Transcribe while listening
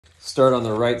Start on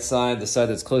the right side, the side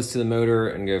that's close to the motor,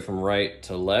 and go from right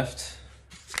to left.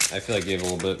 I feel like you have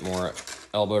a little bit more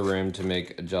elbow room to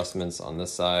make adjustments on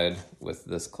this side with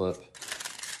this clip.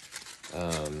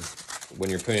 When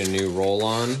you're putting a new roll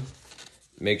on,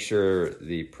 make sure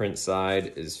the print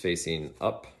side is facing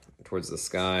up towards the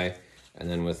sky, and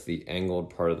then with the angled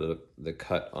part of the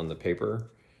cut on the paper,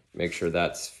 make sure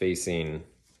that's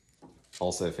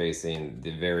also facing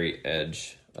the very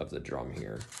edge of the drum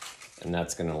here. And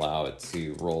that's gonna allow it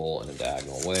to roll in a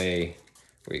diagonal way,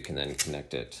 where you can then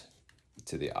connect it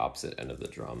to the opposite end of the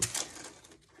drum.